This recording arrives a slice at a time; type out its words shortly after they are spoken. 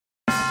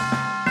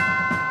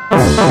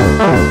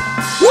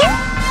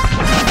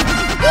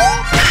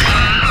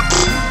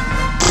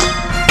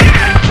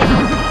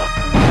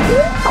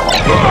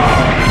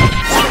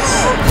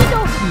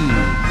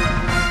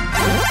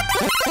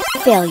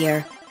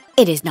Failure.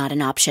 It is not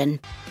an option.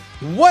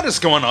 What is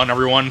going on,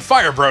 everyone?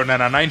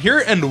 Firebro999 here,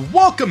 and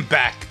welcome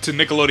back to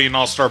Nickelodeon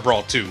All-Star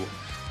Brawl 2.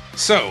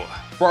 So,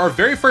 for our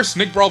very first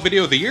Nick Brawl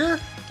video of the year,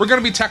 we're going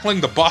to be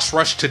tackling the boss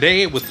rush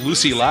today with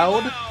Lucy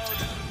Loud.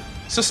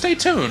 So stay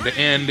tuned,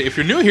 and if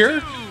you're new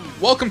here,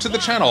 welcome to the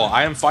channel.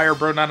 I am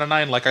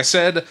Firebro999. Like I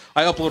said,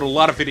 I upload a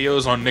lot of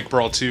videos on Nick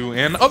Brawl 2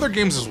 and other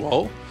games as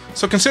well.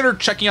 So consider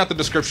checking out the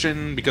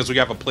description because we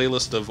have a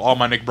playlist of all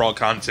my Nick Brawl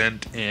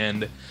content,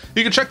 and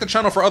you can check the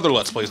channel for other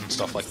Let's Plays and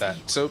stuff like that.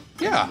 So,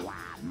 yeah.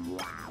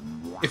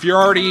 If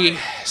you're already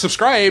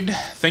subscribed,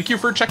 thank you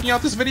for checking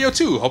out this video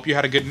too. Hope you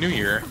had a good New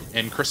Year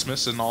and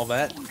Christmas and all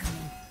that.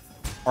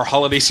 Our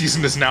holiday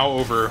season is now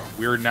over.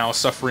 We're now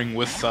suffering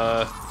with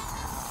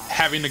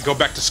having to go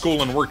back to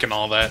school and work and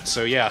all that.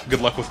 So yeah, good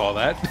luck with all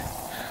that.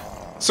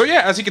 So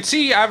yeah, as you can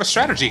see, I have a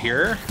strategy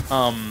here.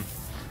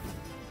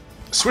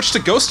 Switch to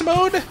Ghost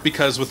Mode,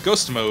 because with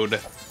Ghost Mode,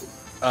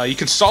 you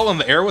can stall in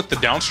the air with the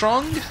down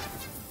strong,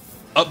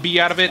 up B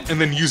out of it, and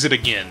then use it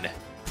again.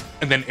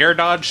 And then air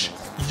dodge,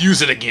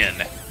 use it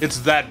again. It's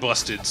that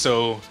busted,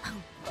 so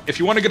if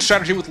you want a good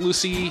strategy with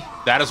Lucy,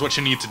 that is what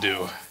you need to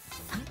do.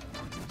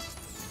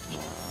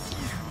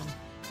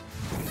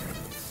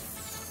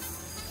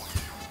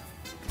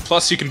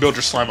 Plus, you can build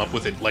your slime up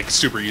with it, like,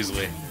 super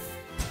easily.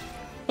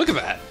 Look at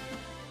that.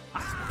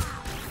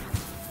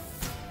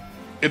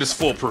 It is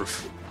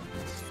foolproof.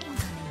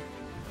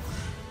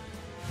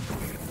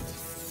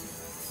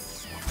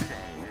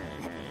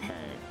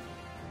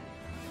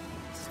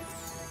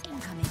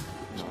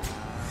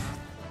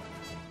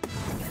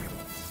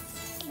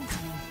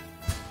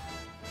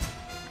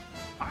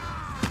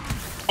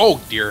 Oh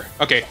dear.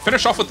 Okay,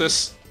 finish off with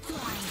this.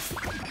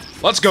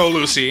 Let's go,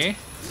 Lucy.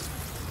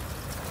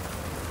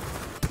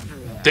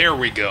 There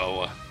we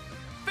go.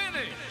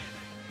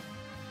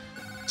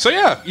 So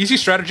yeah, easy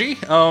strategy.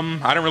 I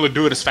didn't really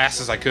do it as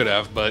fast as I could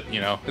have, but, you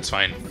know, it's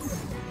fine.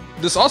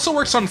 This also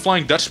works on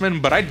Flying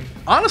Dutchman, but I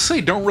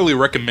honestly don't really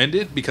recommend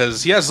it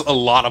because he has a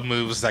lot of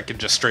moves that can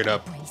just straight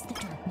up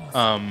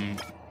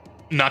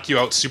knock you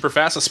out super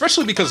fast,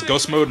 especially because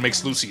Ghost Mode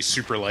makes Lucy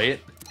super light.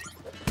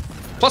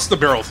 Plus the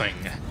barrel thing.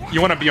 You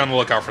want to be on the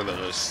lookout for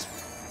those.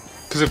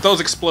 Because if those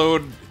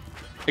explode,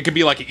 it could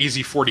be like an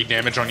easy 40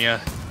 damage on you.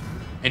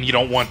 And you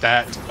don't want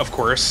that, of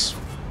course.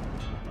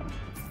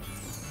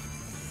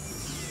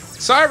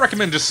 So I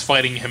recommend just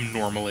fighting him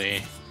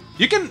normally.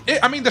 You can,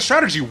 I mean, the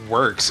strategy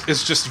works.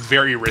 It's just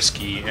very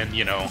risky and,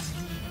 you know.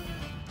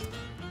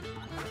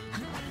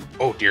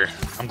 Oh dear.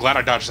 I'm glad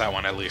I dodged that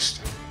one at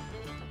least.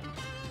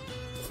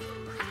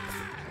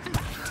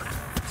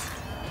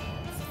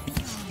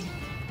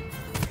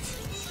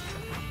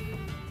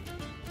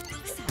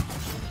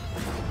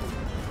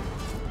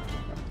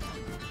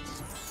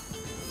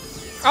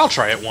 I'll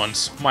try it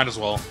once. Might as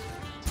well.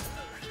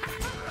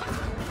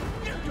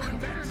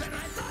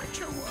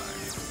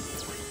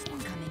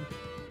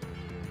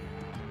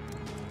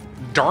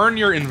 Darn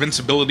your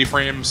invincibility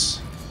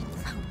frames.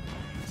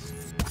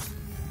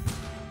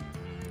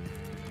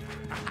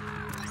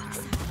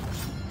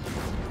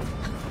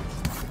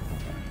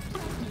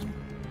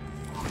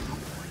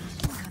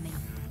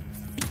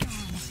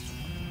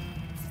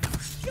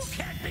 You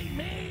can't beat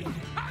me!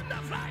 I'm the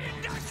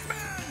Flying Dutchman!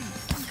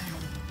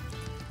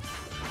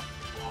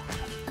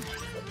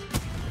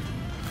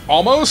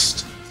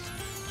 Almost.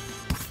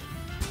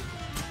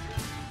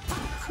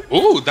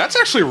 Ooh, that's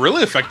actually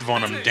really effective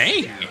on him.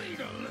 Dang.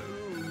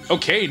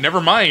 Okay, never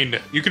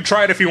mind. You can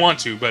try it if you want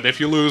to, but if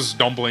you lose,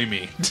 don't blame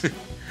me.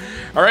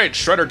 Alright,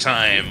 Shredder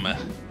time.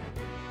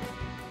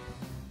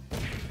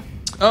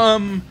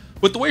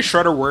 With the way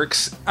Shredder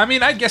works, I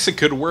mean, I guess it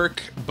could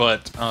work,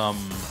 but, I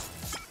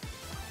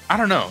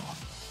don't know.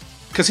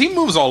 Because he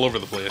moves all over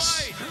the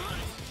place.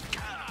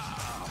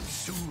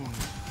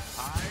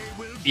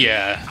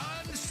 Yeah.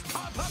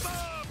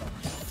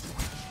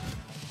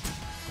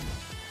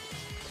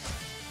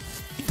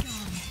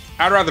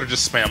 I'd rather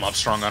just spam up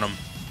strong on him.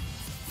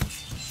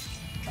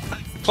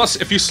 Plus,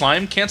 if you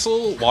slime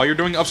cancel while you're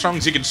doing up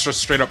strongs, you can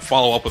just straight up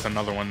follow up with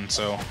another one,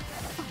 so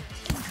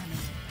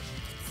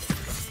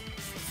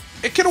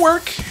it can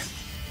work.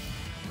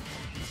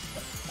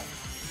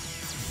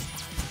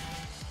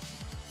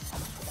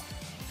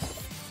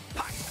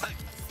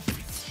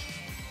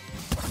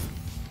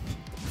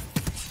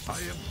 I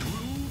am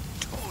through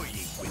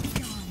toying with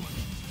you.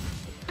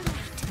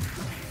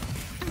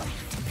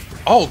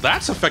 Oh,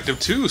 that's effective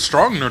too.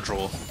 Strong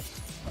neutral.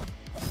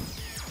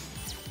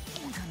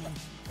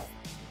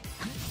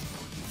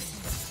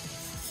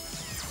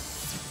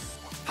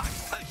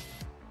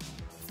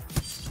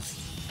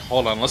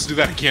 Hold on, let's do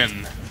that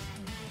again.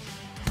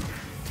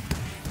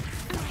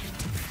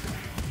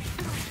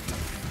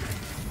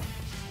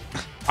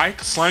 I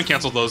slime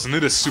canceled those and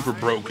it is super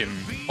broken.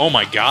 Oh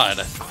my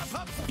god.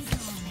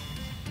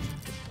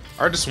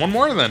 Alright, just one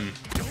more then.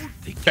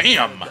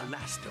 Bam!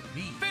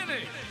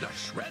 Finish the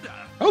shredder.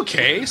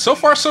 Okay, so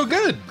far so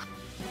good.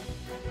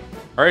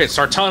 Alright,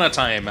 Sartana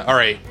time.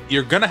 Alright,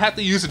 you're gonna have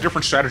to use a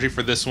different strategy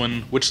for this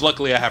one, which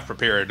luckily I have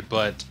prepared,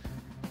 but...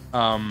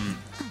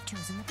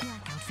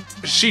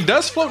 she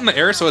does float in the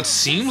air, so it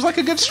seems like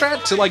a good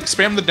strat to, like,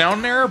 spam the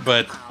down air,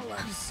 but...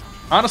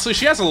 honestly,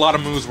 she has a lot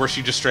of moves where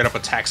she just straight up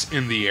attacks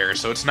in the air,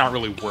 so it's not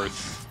really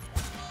worth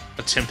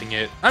attempting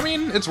it. I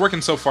mean, it's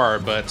working so far,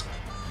 but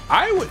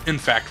I would, in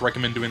fact,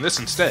 recommend doing this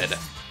instead.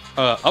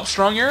 Up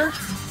strong air,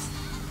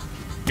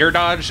 air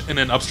dodge, and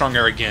then up strong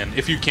air again,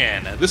 if you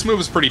can. This move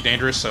is pretty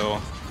dangerous,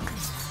 so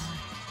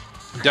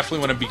definitely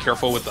want to be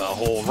careful with the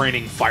whole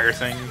raining fire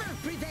thing.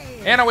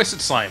 And I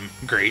wasted slime.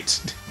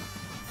 Great.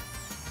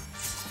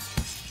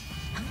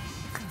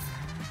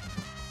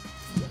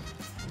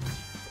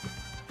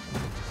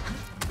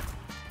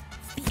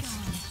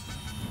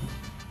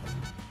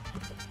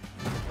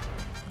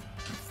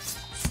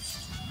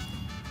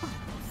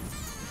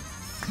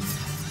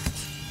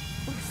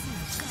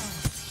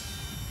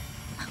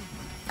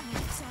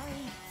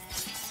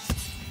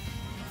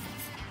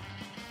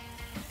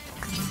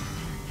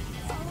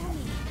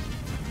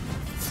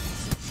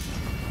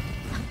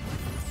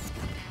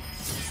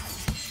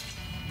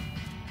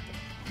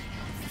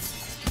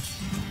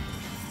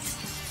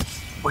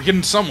 We're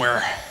getting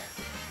somewhere.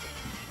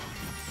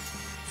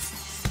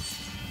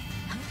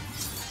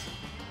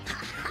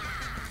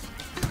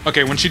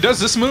 Okay, when she does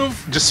this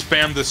move, just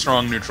spam the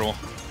strong neutral.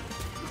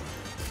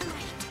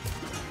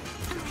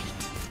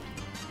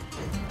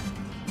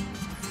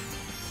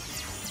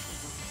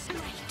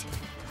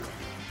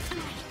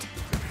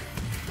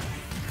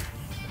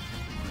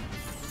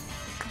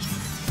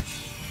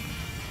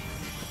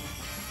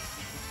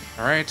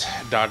 Alright,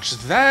 dodge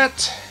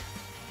that.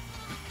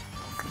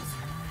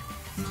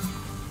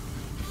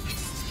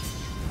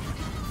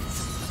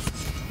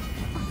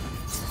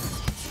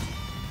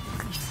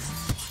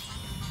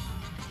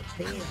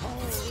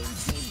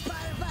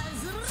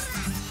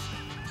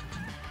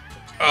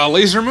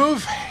 Laser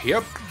move?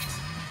 Yep.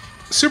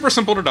 Super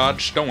simple to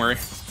dodge, don't worry.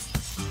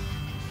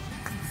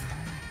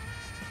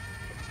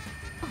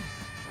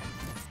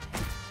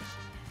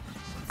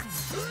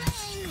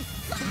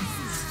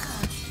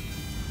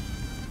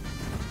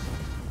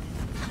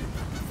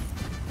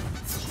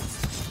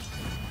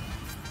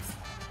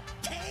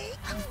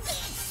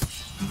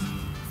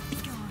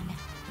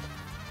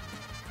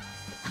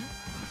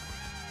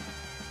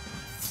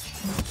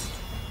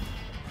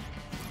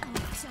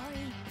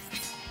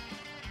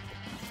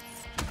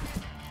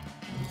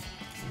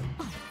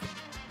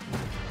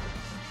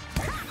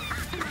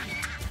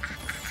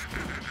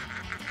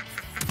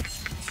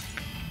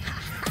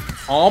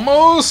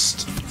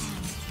 Almost!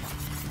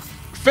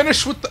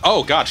 Finish with the...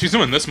 oh god, she's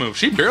doing this move.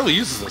 She barely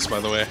uses this, by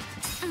the way.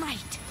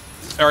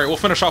 Alright, we'll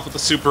finish off with the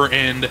super,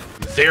 and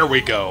there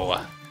we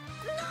go.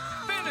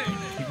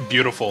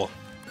 Beautiful.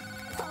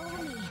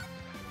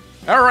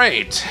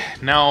 Alright,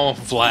 now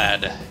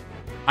Vlad.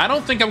 I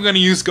don't think I'm going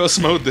to use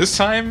Ghost Mode this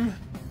time.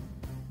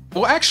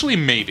 Well, actually,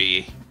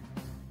 maybe.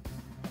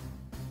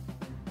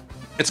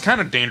 It's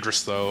kind of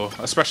dangerous, though,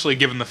 especially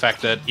given the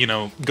fact that, you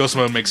know, Ghost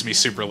Mode makes me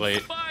super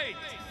late.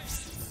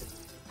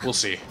 We'll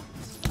see.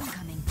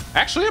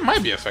 Actually, it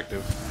might be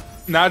effective.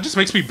 Nah, it just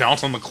makes me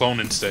bounce on the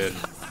clone instead.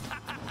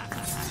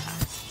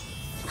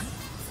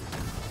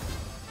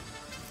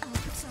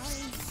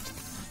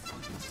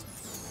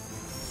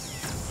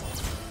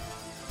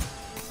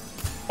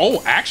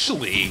 Oh,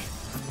 actually...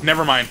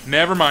 never mind,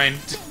 never mind.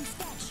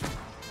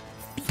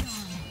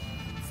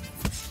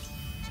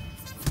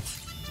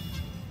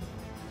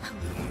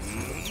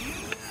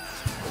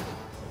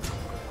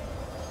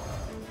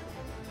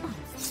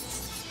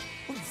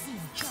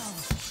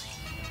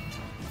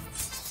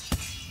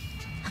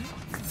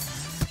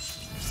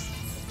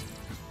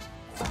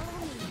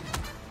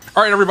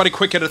 Alright, everybody,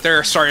 quick edit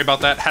there. Sorry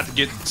about that. Had to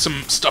get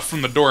some stuff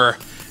from the door.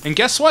 And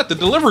guess what? The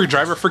delivery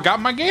driver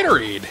forgot my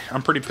Gatorade.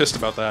 I'm pretty pissed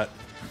about that.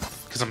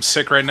 Because I'm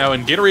sick right now,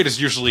 and Gatorade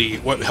is usually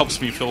what helps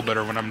me feel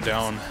better when I'm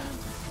down.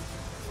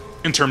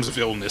 In terms of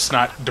illness,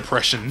 not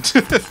depression.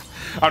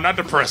 I'm not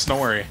depressed, don't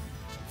worry.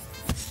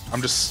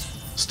 I'm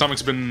just...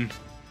 stomach's been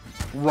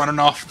running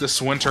off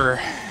this winter,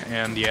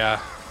 and yeah.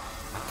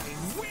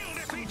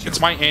 It's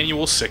my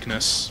annual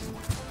sickness.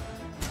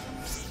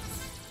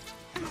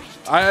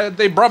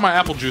 They brought my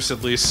apple juice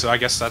at least, so I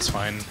guess that's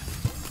fine.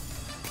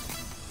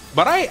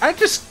 But I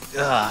just...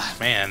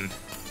 man.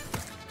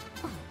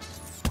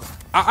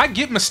 I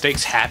get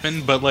mistakes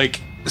happen, but,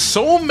 like,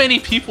 so many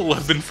people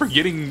have been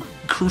forgetting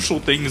crucial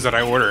things that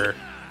I order.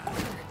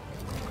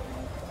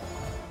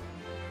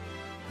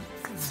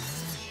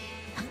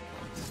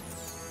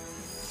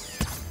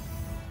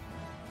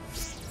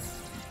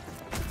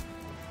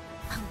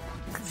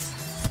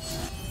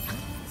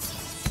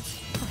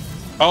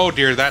 Oh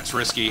dear, that's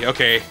risky.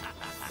 Okay.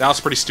 That was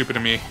pretty stupid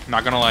of me,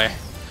 not gonna lie.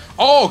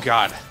 Oh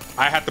god,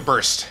 I had to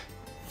burst.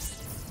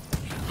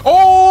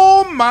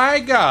 Oh my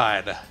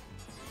god.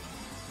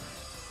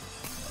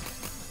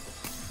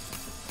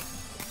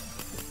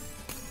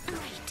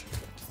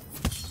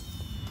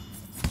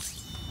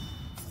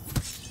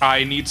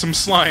 I need some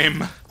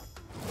slime.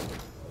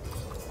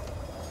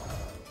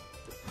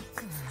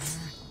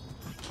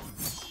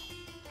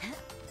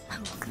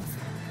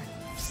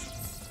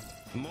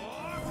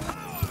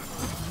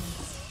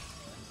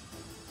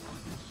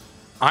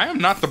 I am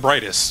not the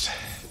brightest.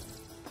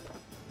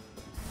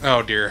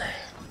 Oh dear.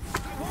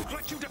 I won't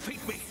let you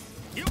defeat me.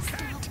 You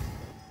can't.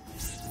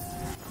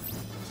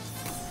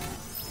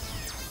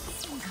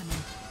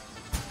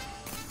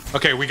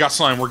 Okay, we got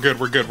slime. We're good.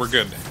 We're good. We're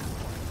good.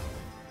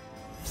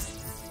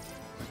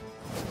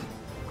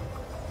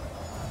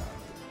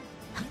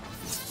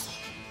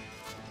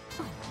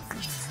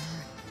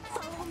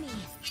 Follow me.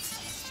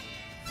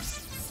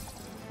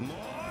 More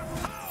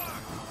power.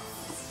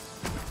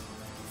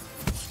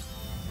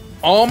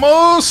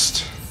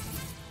 Almost.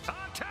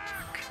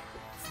 Attack.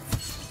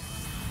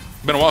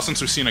 Been a while since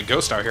we've seen a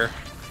ghost out here.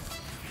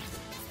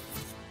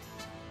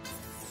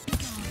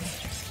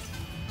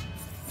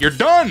 You're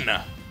done.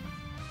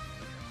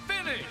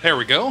 Finish. There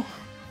we go.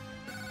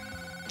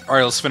 All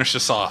right, let's finish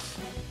this off.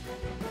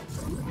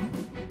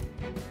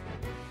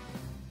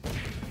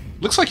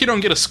 Looks like you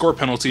don't get a score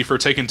penalty for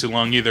taking too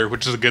long either,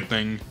 which is a good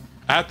thing.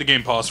 I had the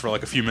game pause for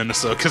like a few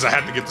minutes though, because I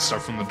had to get the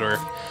stuff from the door.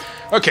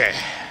 Okay,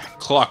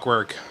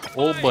 clockwork,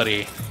 old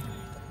buddy.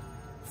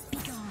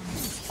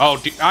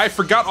 Oh, I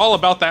forgot all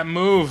about that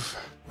move.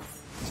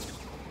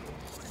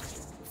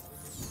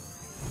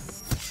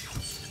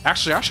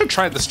 Actually, I should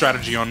try the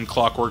strategy on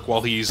clockwork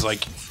while he's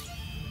like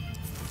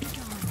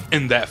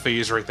in that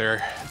phase right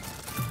there.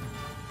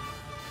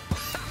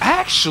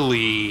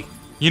 Actually,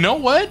 you know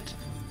what?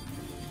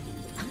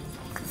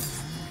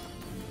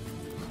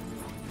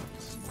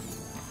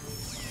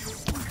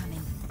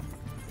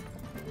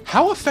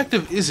 How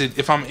effective is it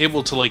if I'm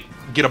able to like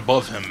get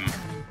above him?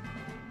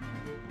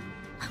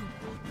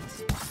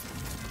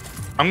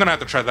 I'm gonna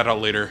have to try that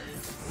out later.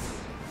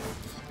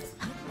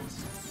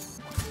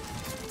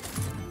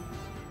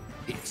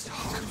 It's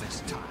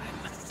harvest time.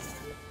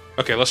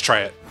 Okay, let's try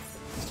it.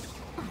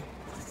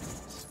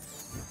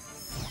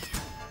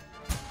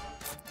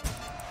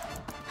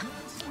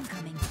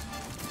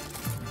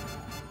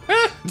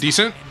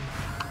 Decent.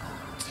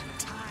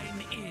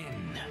 Time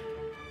in.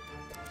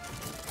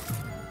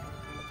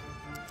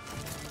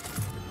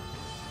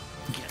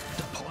 Get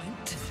the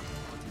point.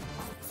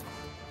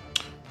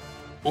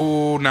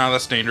 Oh, no,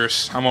 that's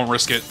dangerous. I won't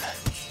risk it.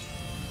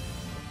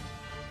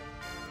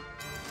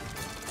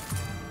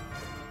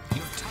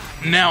 Your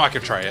time Now I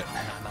can try it.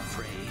 I'm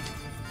afraid.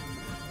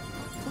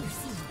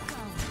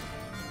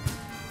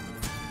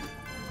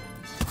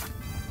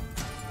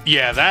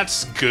 Yeah,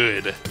 that's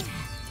good.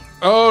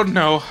 Oh,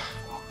 no.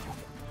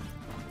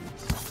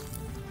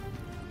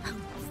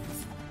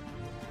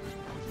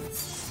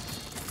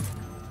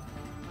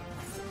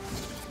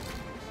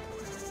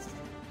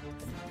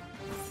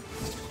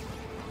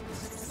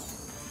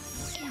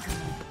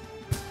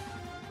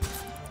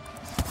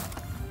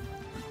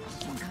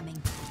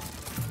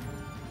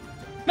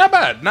 Not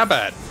bad, not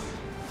bad.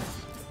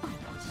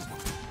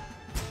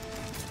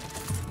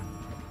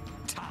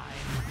 Time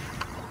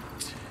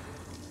out.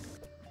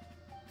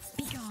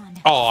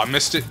 Oh, I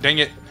missed it. Dang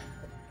it.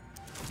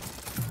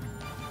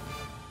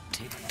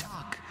 Tick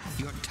tock.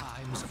 Your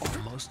time's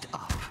almost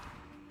up.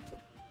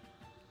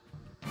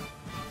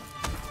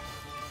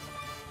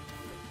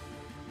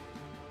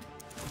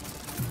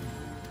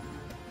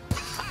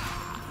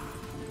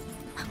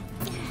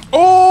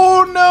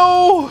 Oh,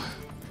 no.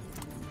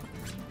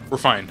 We're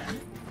fine.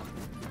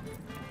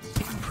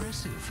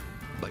 Impressive,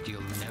 but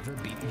you'll never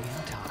beat me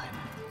in time.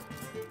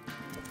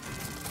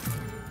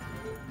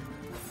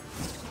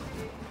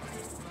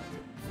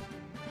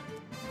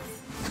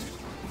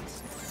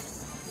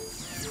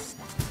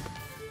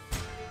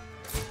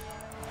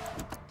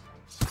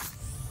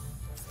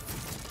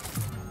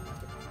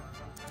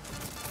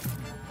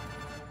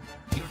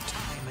 Your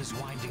time is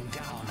winding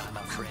down, I'm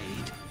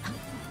afraid.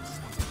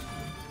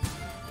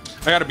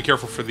 I gotta be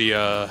careful for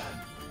the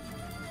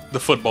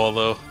football,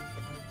 though.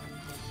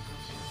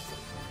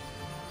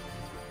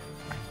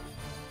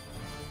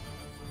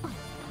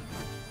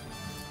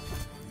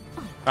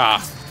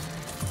 Ah.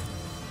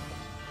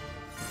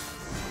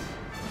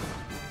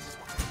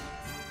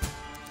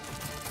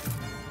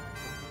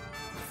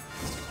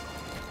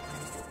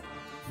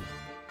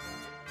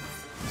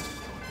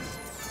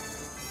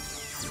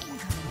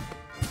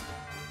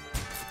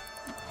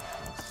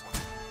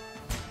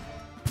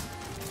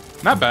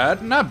 Not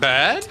bad, not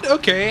bad.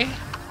 Okay.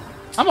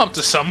 I'm up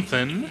to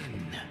something.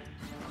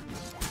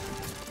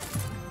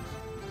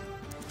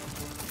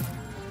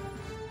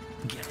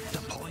 Get the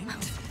point?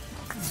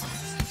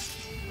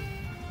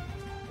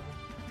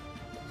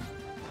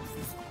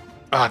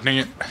 Ah, dang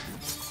it.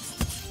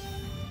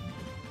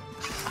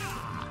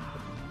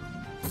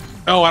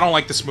 Oh, I don't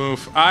like this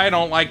move. I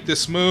don't like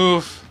this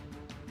move.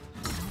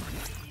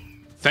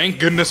 Thank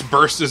goodness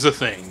burst is a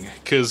thing.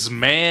 Because,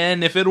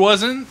 man, if it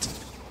wasn't,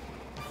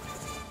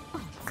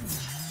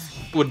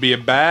 it would be a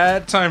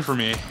bad time for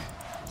me.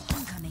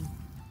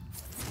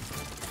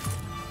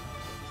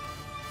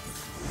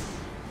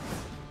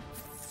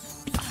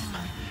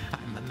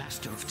 I'm the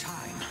master of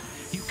time.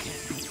 You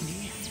can't beat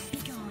me.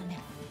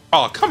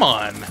 Oh, come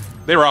on.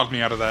 They robbed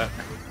me out of that.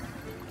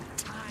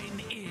 Time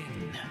in.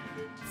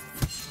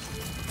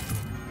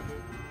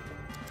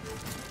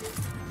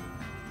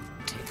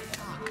 Tick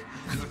tock.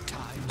 Your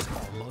time's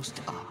almost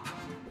up.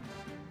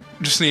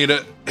 just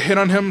need to hit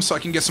on him so I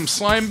can get some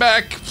slime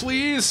back,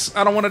 please.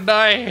 I don't want to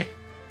die.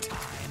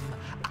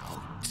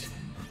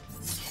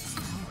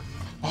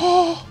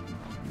 Oh!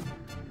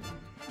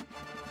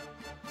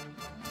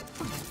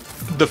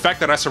 The fact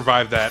that I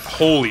survived that,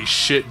 holy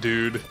shit,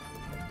 dude.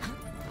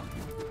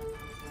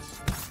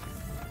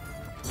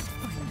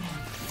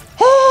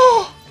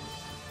 Oh!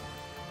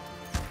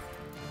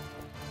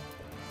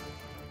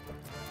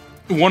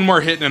 One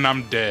more hit and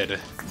I'm dead.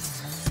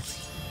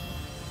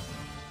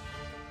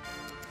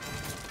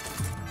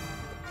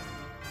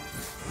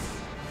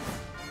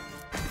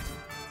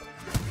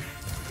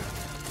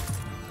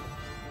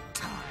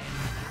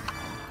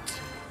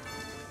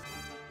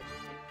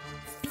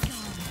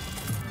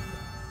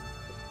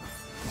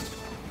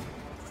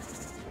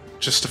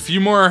 Just a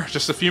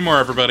few more,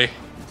 everybody.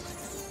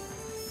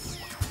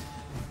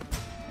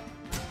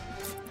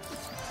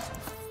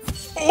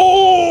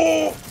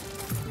 Oh!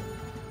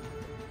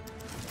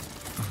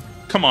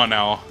 Come on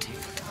now.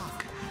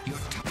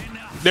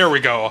 There we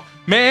go.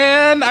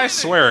 Man, I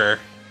swear.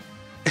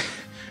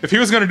 If he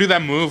was gonna do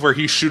that move where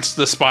he shoots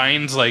the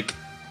spines, like,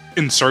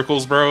 in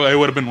circles, bro, it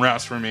would have been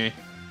routes for me.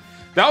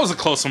 That was a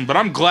close one, but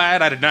I'm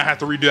glad I did not have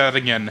to redo that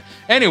again.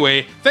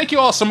 Anyway, thank you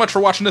all so much for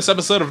watching this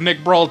episode of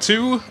Nick Brawl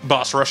 2,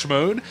 Boss Rush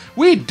Mode.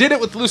 We did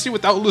it with Lucy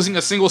without losing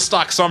a single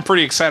stock, so I'm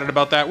pretty excited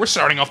about that. We're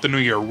starting off the new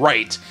year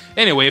right.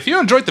 Anyway, if you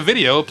enjoyed the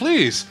video,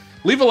 please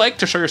leave a like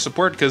to show your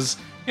support, because,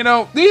 you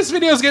know, these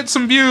videos get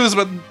some views,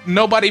 but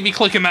nobody be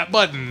clicking that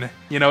button.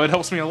 You know, it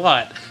helps me a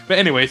lot. But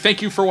anyway,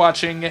 thank you for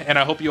watching, and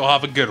I hope you all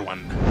have a good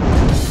one.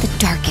 The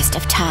darkest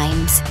of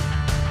times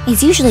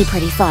is usually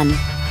pretty fun.